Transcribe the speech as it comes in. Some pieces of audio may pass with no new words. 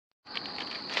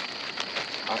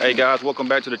Hey guys, welcome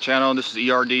back to the channel. This is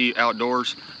ERD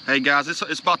Outdoors. Hey guys,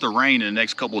 it's about to rain in the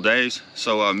next couple days,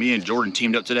 so me and Jordan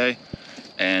teamed up today,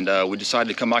 and we decided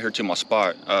to come out here to my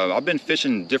spot. I've been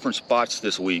fishing different spots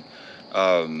this week,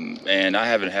 and I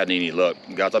haven't had any luck,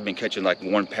 guys. I've been catching like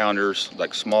 1-pounders,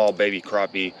 like small baby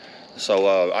crappie.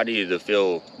 So I needed to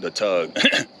feel the tug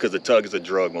because the tug is a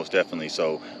drug, most definitely.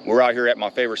 So we're out here at my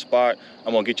favorite spot.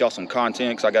 I'm gonna get y'all some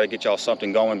content because I got to get y'all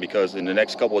something going, because in the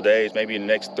next couple of days, maybe in the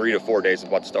next 3 to 4 days, it's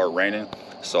about to start raining.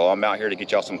 So I'm out here to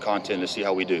get y'all some content to see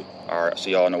how we do. All right,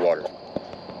 see y'all in the water.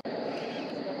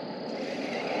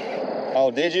 Oh,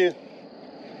 did you?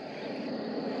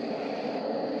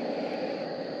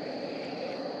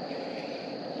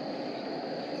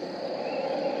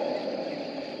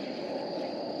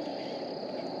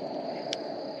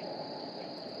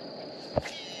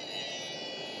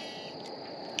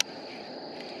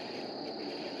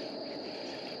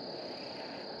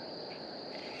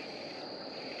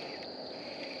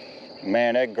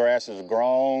 Man, that grass is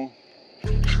grown.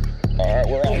 All right,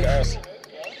 we're on, guys.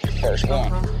 First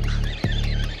one.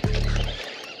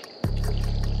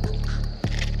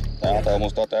 I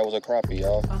almost thought that was a crappie,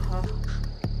 y'all.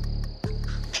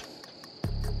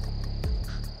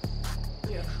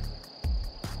 Yeah.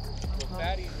 The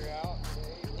fatties are out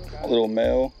today. A little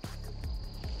male.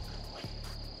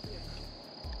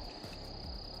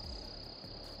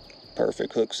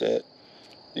 Perfect hook set.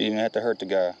 Didn't even have to hurt the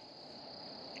guy.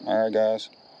 All right, guys.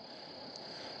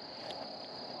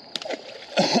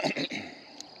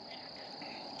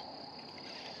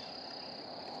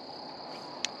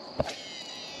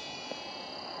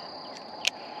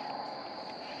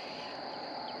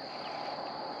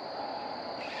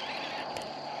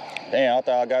 Damn, I thought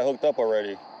I got hooked up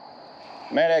already.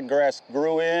 Man, that grass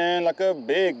grew in like a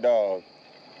big dog.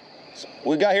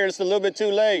 We got here just a little bit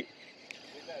too late.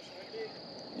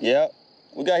 Yep.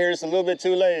 We got here just a little bit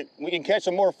too late. We can catch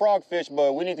some more frogfish,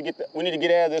 but we need to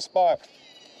get out of this spot.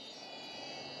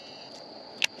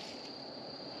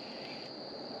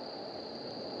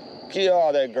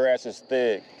 Oh, that grass is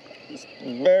thick. Just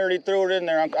barely threw it in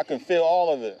there. I can feel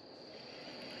all of it.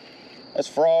 That's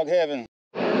frog heaven.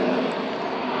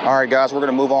 All right, guys, we're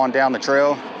gonna move on down the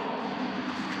trail.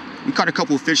 We caught a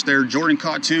couple of fish there. Jordan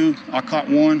caught 2, I caught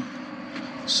 1.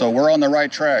 So we're on the right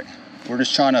track. We're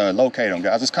just trying to locate them,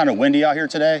 guys. It's kind of windy out here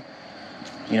today.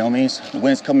 You know what I mean? The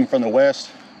wind's coming from the west.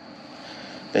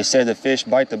 They said the fish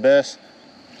bite the best.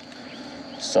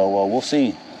 So we'll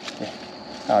see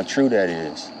how true that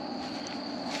is.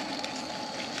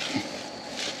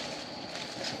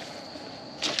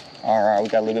 All right, we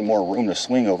got a little bit more room to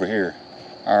swing over here.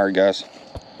 All right, guys.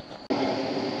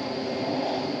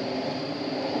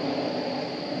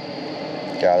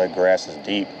 God, that grass is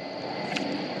deep.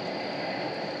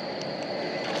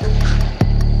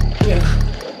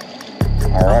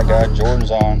 All right, guys, Jordan's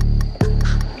on.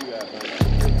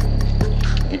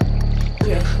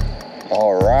 Yeah.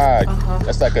 All right.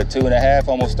 That's like a 2.5,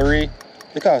 almost 3.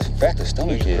 Look how fat the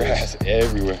stomach is. Grass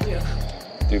everywhere. Yeah.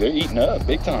 Dude, they're eating up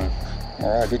big time.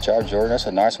 All right, good job, Jordan. That's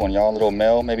a nice one, y'all. A little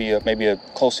male, maybe a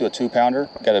close to a 2-pounder.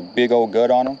 Got a big old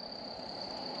gut on him.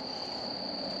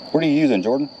 What are you using,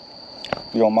 Jordan?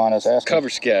 You don't mind us asking? Cover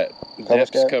scat. Cover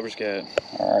scat? Cover scat.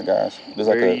 All right, guys. There's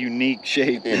Very like a unique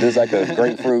shape. It is like a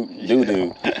grapefruit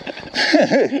doo-doo.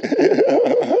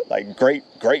 Like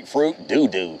grapefruit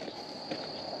doo-doo.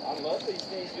 I love these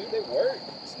things, dude. They work.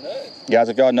 It's nuts. Guys,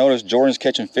 if y'all notice, Jordan's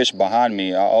catching fish behind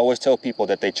me. I always tell people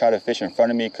that they try to fish in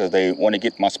front of me because they want to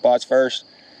get my spots first.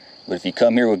 But if you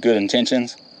come here with good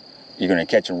intentions, you're going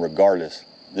to catch them regardless.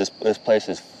 This place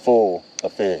is full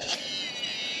of fish.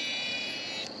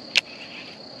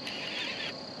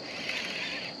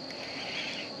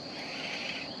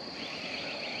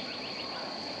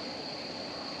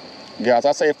 Guys,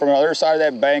 I say from the other side of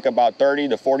that bank, about 30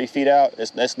 to 40 feet out,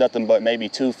 that's nothing but maybe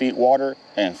 2 feet water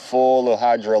and full of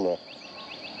hydrilla.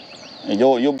 And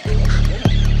you'll. Yeah.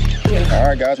 All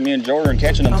right, guys, me and Jordan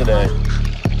catching them today.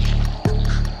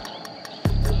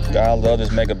 God, I love this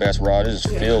Mega Bass rod. It just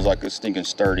feels like it's stinking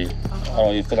sturdy. I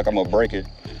don't even feel like I'm gonna break it.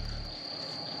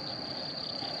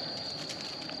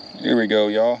 Here we go,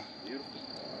 y'all.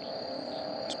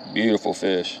 It's beautiful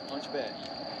fish. Hunchback.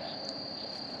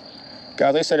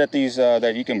 Guys, they said that these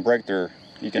that you can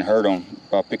you can hurt them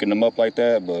by picking them up like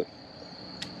that, but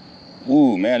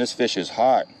ooh, man, this fish is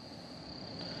hot.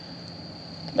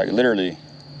 Like literally,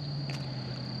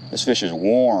 this fish is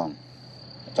warm.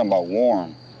 I'm talking about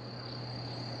warm.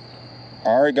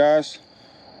 All right, guys,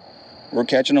 we're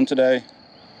catching them today.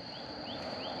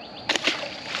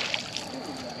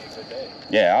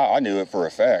 Yeah, I knew it for a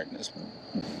fact.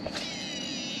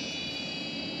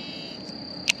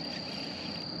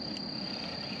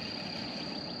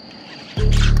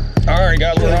 right,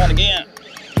 guys, we're on again.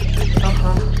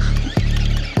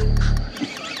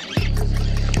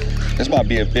 This might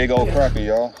be a big old crappie,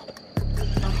 y'all.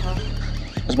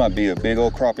 This might be a big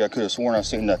old crappie. I could have sworn I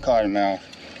seen that cottonmouth.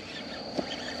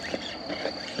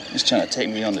 He's trying to take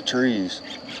me on the trees.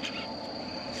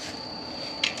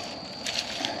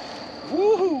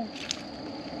 Woohoo!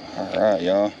 All right,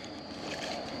 y'all.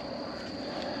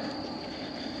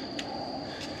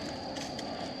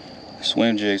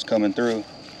 Swim jig's coming through.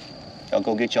 I'll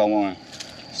go get y'all one.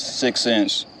 6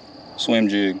 cents swim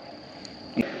jig.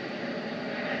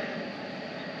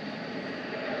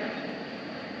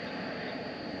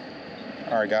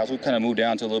 All right, guys, we kind of moved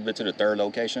down to a little bit to the third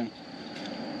location.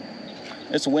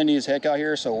 It's windy as heck out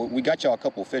here, so we got y'all a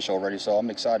couple fish already, so I'm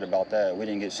excited about that. We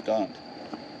didn't get skunked.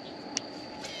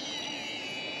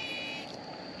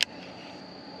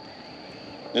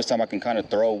 This time I can kind of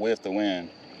throw with the wind.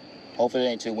 Hopefully it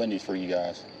ain't too windy for you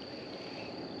guys.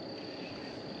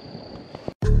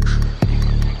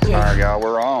 All right, y'all,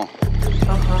 we're on.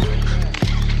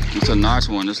 It's a nice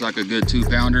one. It's like a good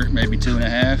 2-pounder, maybe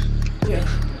 2.5. Yeah.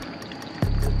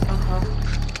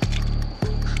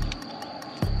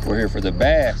 We're here for the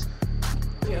bass.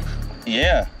 Yeah.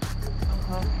 Yeah.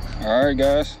 All right,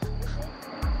 guys.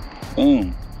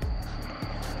 Boom.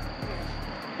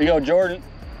 Here you go, Jordan.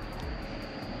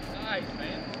 Nice,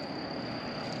 man.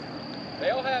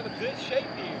 They all have a good shape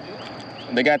here,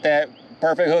 dude. They got that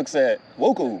perfect hook set.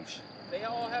 Wokoosh. They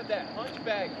all have that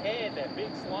hunchback head, that big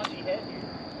slaunchy head here.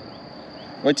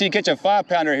 Wait till you catch a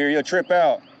 5-pounder here, you'll trip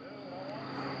out.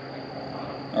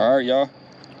 All right, y'all.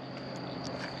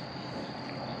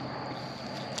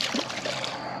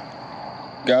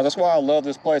 Guys, that's why I love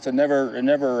this place. It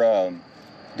never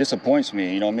disappoints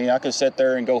me. You know what I mean? I could sit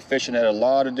there and go fishing at a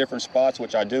lot of different spots,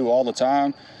 which I do all the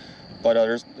time. But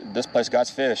this place got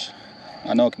fish.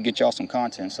 I know it can get y'all some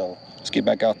content, so let's get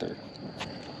back out there.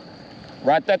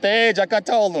 Right at the edge, like I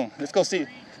told them. Let's go see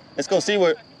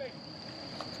what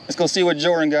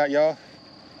Jordan got, y'all.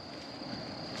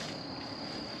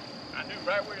 I knew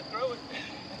right where to throw it.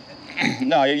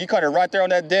 No, you caught it right there on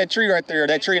that dead tree right there.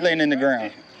 That tree laying in the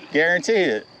ground. Guarantee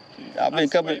it. I've been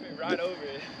coming right over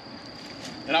it.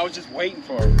 And I was just waiting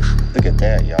for it. Look at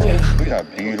that, y'all. Look how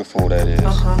beautiful that is.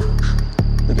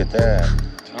 Look at that.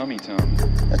 Tummy.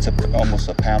 That's almost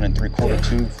 1.75 pounds,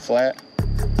 2 flat.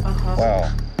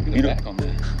 Wow. Look at the back on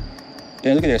that.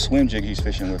 Yeah, look at that swim jig he's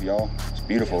fishing with, y'all. It's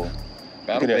beautiful.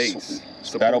 Battle Look at that baits. Battle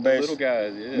Support the baits. little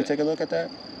guys, yeah. Let me take a look at that.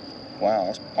 Wow,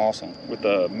 that's awesome. With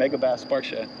the Mega Bass Spark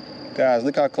Shad. Guys,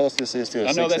 look how close this is to a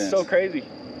 6 I know, that's cents. so crazy.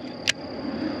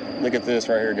 Look at this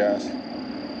right here, guys.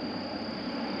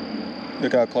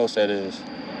 Look how close that is.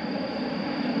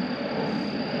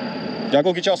 Y'all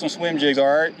go get y'all some swim jigs, all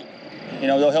right? You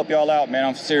know, they'll help y'all out, man.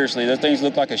 I'm seriously. Those things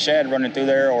look like a shad running through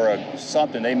there or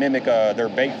something. They mimic their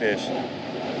bait fish.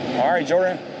 All right,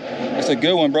 Jordan. That's a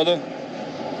good one, brother.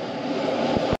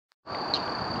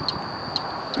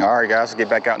 All right, guys, let's get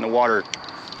back out in the water.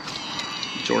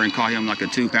 Jordan caught him like a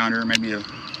 2-pounder, maybe a...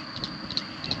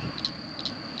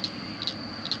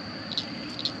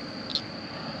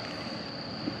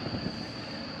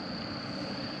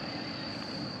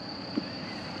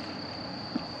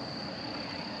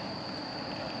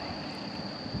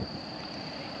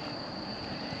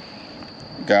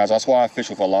 Guys, that's why I fish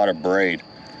with a lot of braid.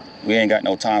 We ain't got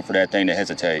no time for that thing to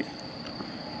hesitate.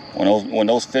 When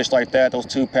those fish like that, those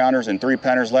 2-pounders and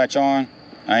 3-pounders latch on,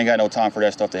 I ain't got no time for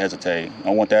that stuff to hesitate. I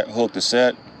want that hook to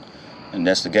set, and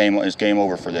that's the game. It's game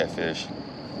over for that fish.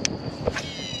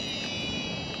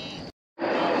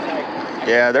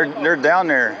 Yeah, they're down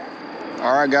there.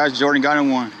 All right, guys, Jordan got him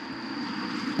one.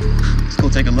 Let's go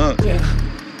take a look.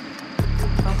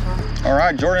 All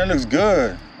right, Jordan, that looks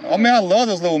good. Oh man, I love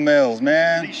those little males,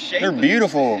 man. They're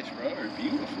beautiful. Fish, bro. They're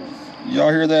beautiful.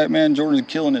 Y'all hear that, man? Jordan's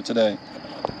killing it today.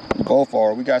 Go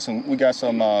far. We got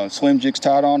some swim jigs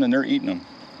tied on, and they're eating them.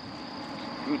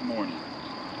 Good morning.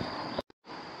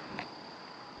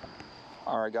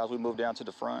 All right, guys, we moved down to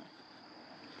the front.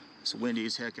 It's windy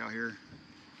as heck out here.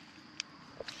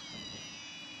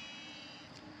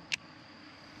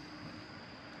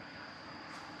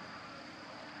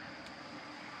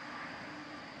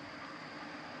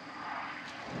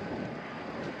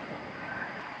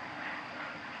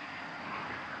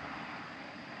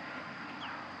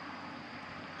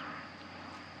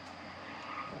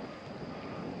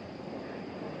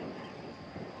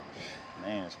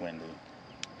 Man, it's windy.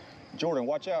 Jordan,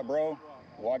 watch out, bro.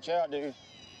 Watch out, dude.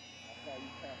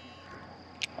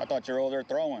 I thought you were over there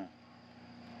throwing.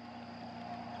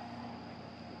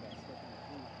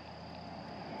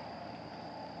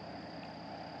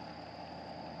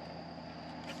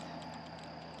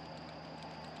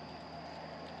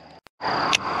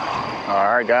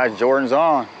 All right, guys, Jordan's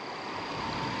on.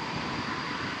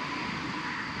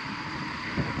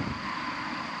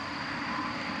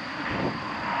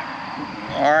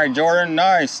 All right, Jordan,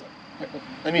 nice.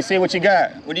 Let me see what you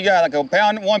got. What do you got, like a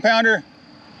pound, 1 pounder?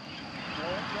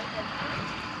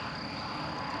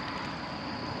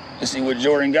 Let's see what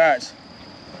Jordan got.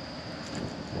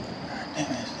 Dude,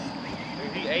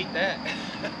 he ate that.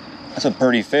 That's a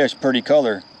pretty fish, pretty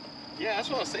color. Yeah, that's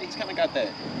what I was saying. He's kind of got that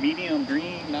medium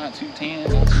green, not too tan.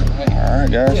 Not too light. All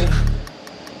right, guys. Yeah.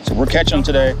 So we're catching them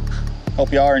today.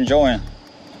 Hope y'all are enjoying.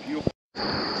 Beautiful.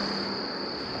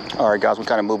 All right, guys, we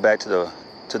kind of moved back to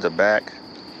the back.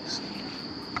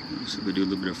 So we do a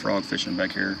little bit of frog fishing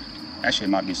back here. Actually, it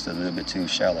might be just a little bit too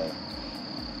shallow,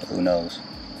 but who knows?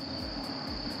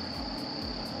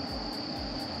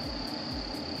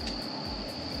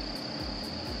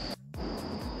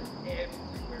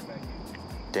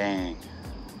 Dang.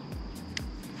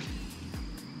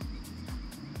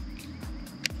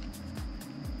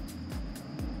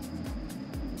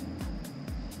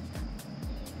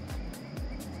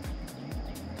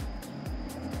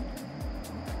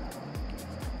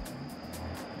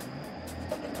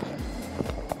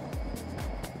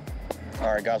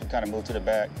 All right, guys, we kind of moved to the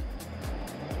back.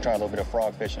 Try a little bit of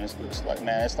frog fishing. It's like,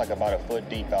 man, it's like about a foot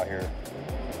deep out here.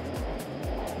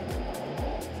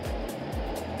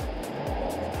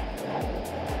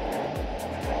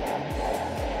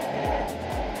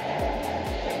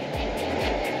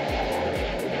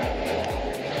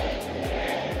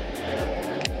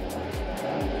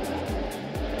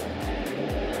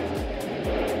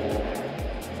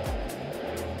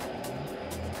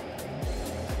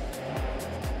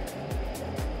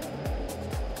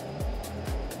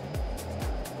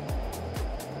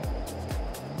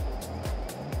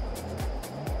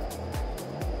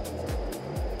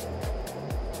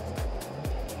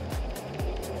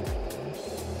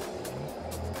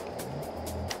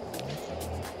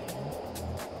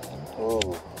 Ooh.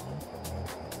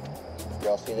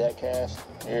 Y'all see that cast?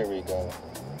 Here we go.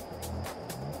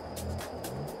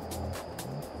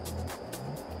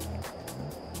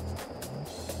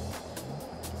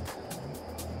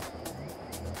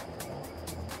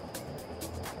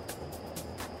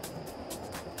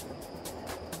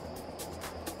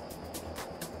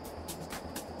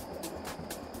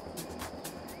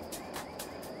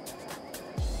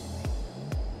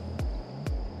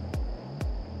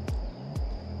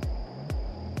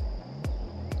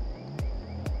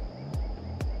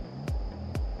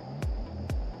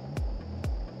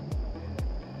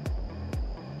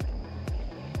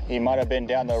 He might have been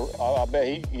down the, I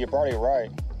bet you're probably right.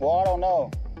 Well, I don't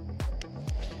know.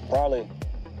 Probably.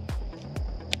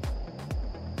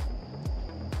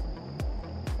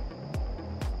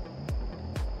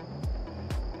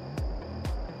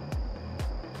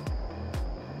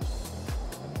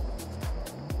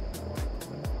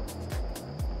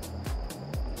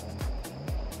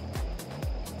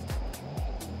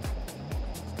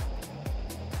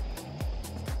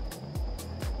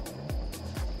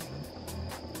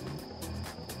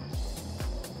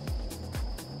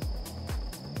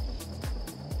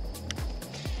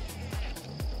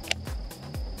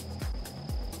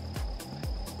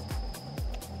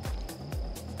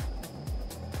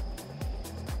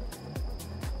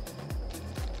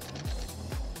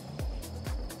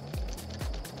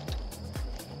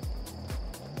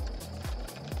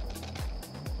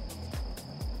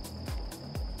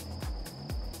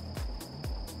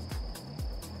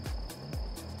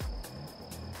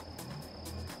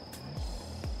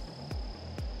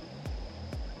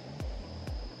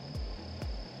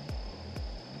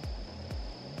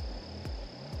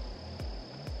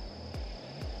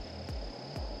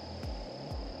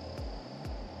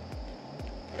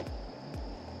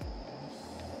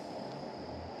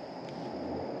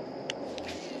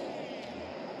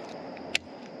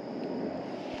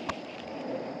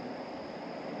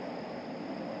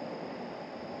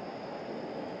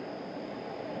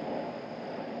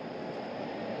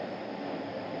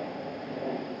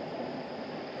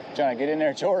 Trying to get in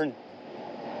there, Jordan.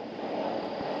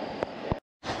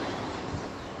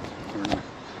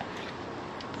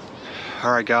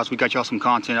 All right, guys, we got y'all some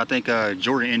content. I think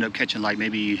Jordan ended up catching like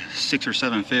maybe 6 or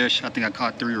 7 fish. I think I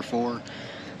caught 3 or 4.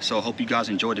 So I hope you guys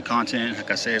enjoyed the content.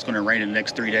 Like I said, it's gonna rain in the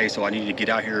next 3 days, so I need to get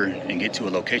out here and get to a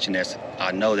location that's,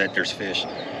 I know that there's fish,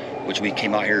 which we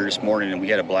came out here this morning and we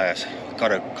had a blast.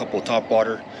 Caught a couple of top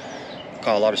water,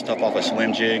 caught a lot of stuff off of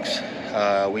swim jigs.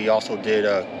 We also did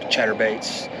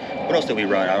chatterbaits. What else did we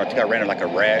run? I think I ran like a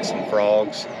rat, some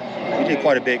frogs. we did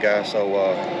quite a bit, guys.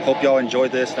 So hope y'all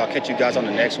enjoyed this. I'll catch you guys on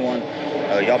the next one.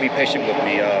 Y'all be patient with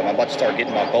me. I'm about to start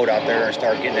getting my boat out there and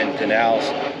start getting in canals.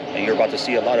 And you're about to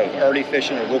see a lot of early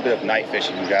fishing, a little bit of night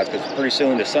fishing, you guys, because pretty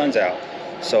soon the sun's out.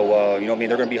 So, you know what I mean,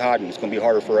 they're going to be hiding. It's going to be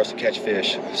harder for us to catch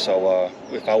fish. So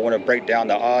if I want to break down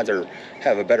the odds or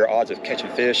have a better odds of catching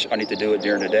fish, I need to do it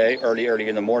during the day, early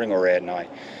in the morning or at night.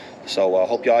 So I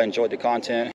hope y'all enjoyed the content.